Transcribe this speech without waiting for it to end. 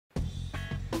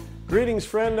Greetings,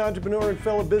 friend, entrepreneur, and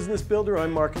fellow business builder.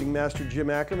 I'm Marketing Master Jim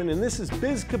Ackerman, and this is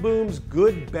BizKaboom's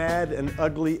Good, Bad, and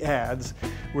Ugly Ads,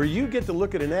 where you get to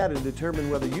look at an ad and determine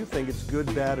whether you think it's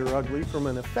good, bad, or ugly from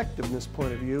an effectiveness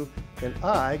point of view, and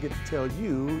I get to tell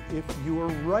you if you are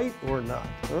right or not.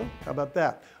 Huh? How about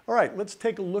that? All right, let's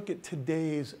take a look at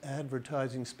today's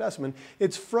advertising specimen.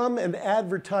 It's from an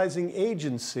advertising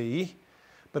agency,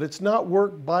 but it's not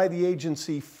work by the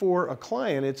agency for a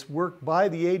client. It's work by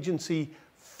the agency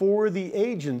for the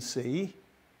agency,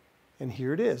 and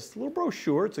here it is. It's a little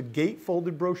brochure. It's a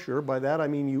gate-folded brochure. By that I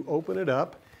mean you open it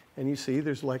up and you see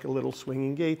there's like a little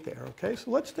swinging gate there. Okay, so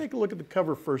let's take a look at the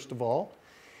cover first of all,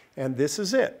 and this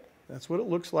is it. That's what it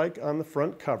looks like on the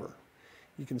front cover.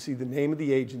 You can see the name of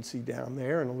the agency down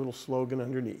there and a little slogan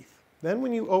underneath. Then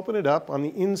when you open it up on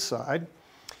the inside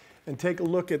and take a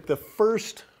look at the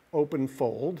first open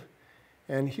fold,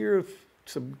 and here are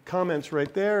some comments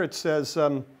right there. It says,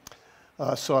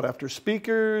 sought after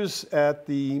speakers at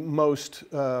the most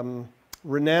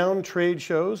renowned trade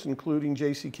shows, including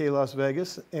JCK Las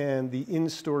Vegas and the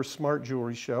In-Store Smart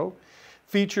Jewelry Show.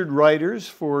 Featured writers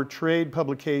for trade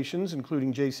publications,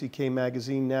 including JCK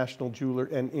Magazine, National Jeweler,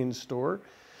 and In-Store.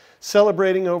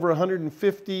 Celebrating over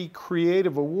 150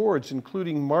 creative awards,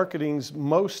 including marketing's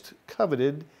most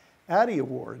coveted Addy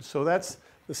Awards. So that's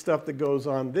the stuff that goes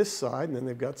on this side, and then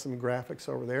they've got some graphics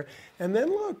over there. And then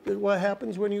look at what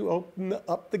happens when you open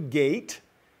up the gate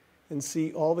and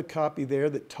see all the copy there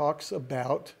that talks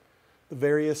about the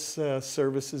various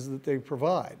services that they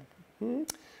provide.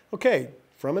 Okay,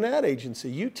 from an ad agency,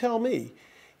 you tell me,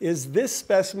 is this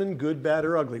specimen good, bad,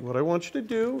 or ugly? What I want you to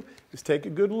do is take a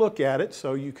good look at it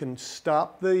so you can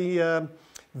stop the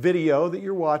video that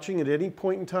you're watching at any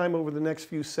point in time over the next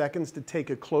few seconds to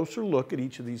take a closer look at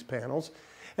each of these panels,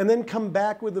 and then come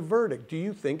back with a verdict. Do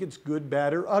you think it's good,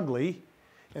 bad, or ugly?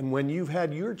 And when you've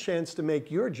had your chance to make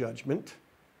your judgment,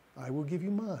 I will give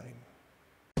you mine.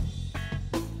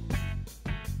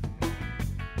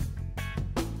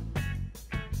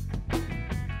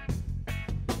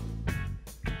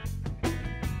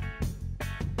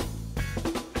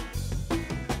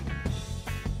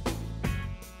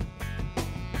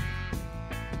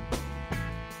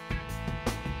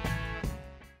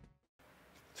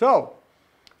 So,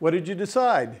 what did you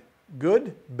decide?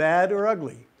 Good, bad, or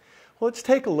ugly? Well, let's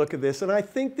take a look at this, and I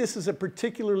think this is a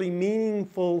particularly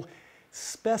meaningful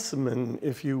specimen,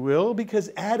 if you will, because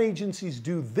ad agencies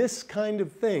do this kind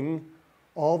of thing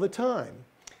all the time.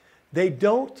 They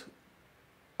don't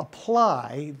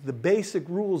apply the basic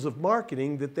rules of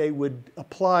marketing that they would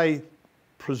apply,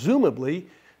 presumably,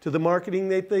 to the marketing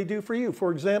that they do for you.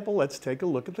 For example, let's take a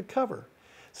look at the cover.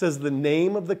 It says the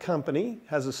name of the company,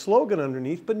 has a slogan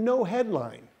underneath, but no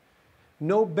headline.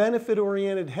 No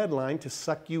benefit-oriented headline to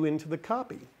suck you into the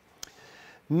copy.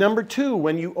 Number two,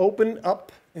 when you open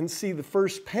up and see the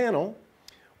first panel,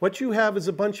 what you have is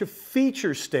a bunch of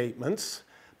feature statements,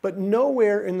 but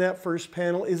nowhere in that first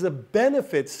panel is a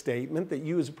benefit statement that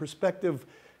you as a prospective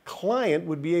client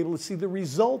would be able to see the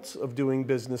results of doing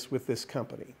business with this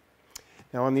company.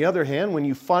 Now, on the other hand, when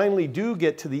you finally do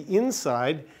get to the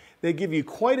inside, they give you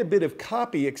quite a bit of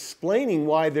copy explaining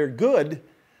why they're good,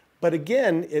 but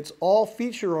again, it's all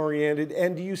feature-oriented.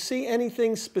 And do you see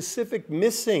anything specific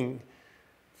missing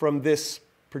from this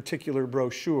particular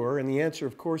brochure? And the answer,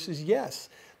 of course, is yes.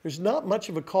 There's not much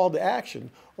of a call to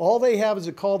action. All they have is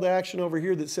a call to action over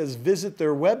here that says visit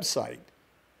their website.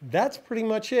 That's pretty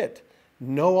much it.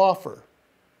 No offer.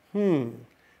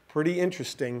 Pretty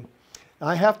interesting.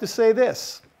 I have to say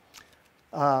this.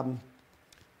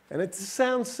 And it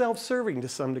sounds self-serving to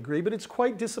some degree, but it's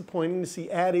quite disappointing to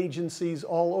see ad agencies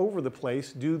all over the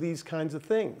place do these kinds of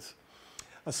things.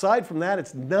 Aside from that,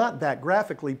 it's not that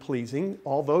graphically pleasing,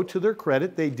 although to their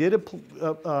credit, they did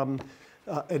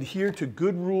adhere to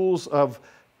good rules of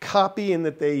copy in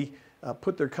that they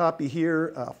put their copy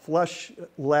here, flush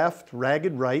left,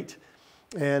 ragged right,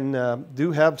 and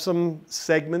do have some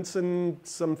segments and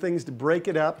some things to break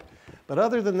it up. But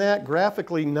other than that,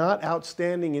 graphically not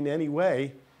outstanding in any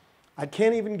way. I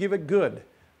can't even give it good.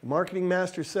 The marketing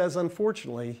master says,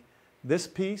 unfortunately, this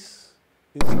piece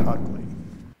is ugly.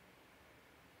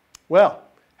 Well,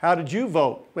 how did you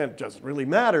vote? Well, it doesn't really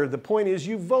matter. The point is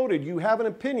you voted. You have an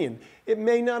opinion. It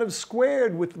may not have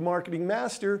squared with the marketing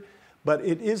master, but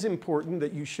it is important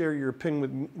that you share your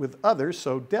opinion with others,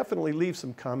 so definitely leave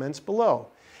some comments below.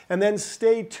 And then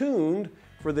stay tuned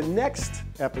for the next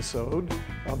episode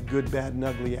of Good, Bad, and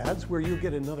Ugly Ads, where you'll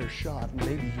get another shot and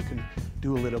maybe you can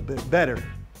do a little bit better.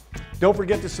 Don't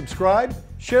forget to subscribe,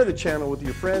 share the channel with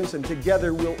your friends, and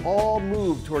together we'll all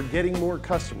move toward getting more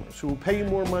customers who will pay you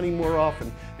more money more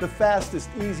often, the fastest,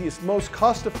 easiest, most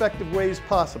cost-effective ways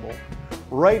possible,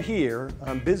 right here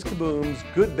on BizKaboom's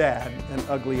Good, Bad, and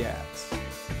Ugly Ads.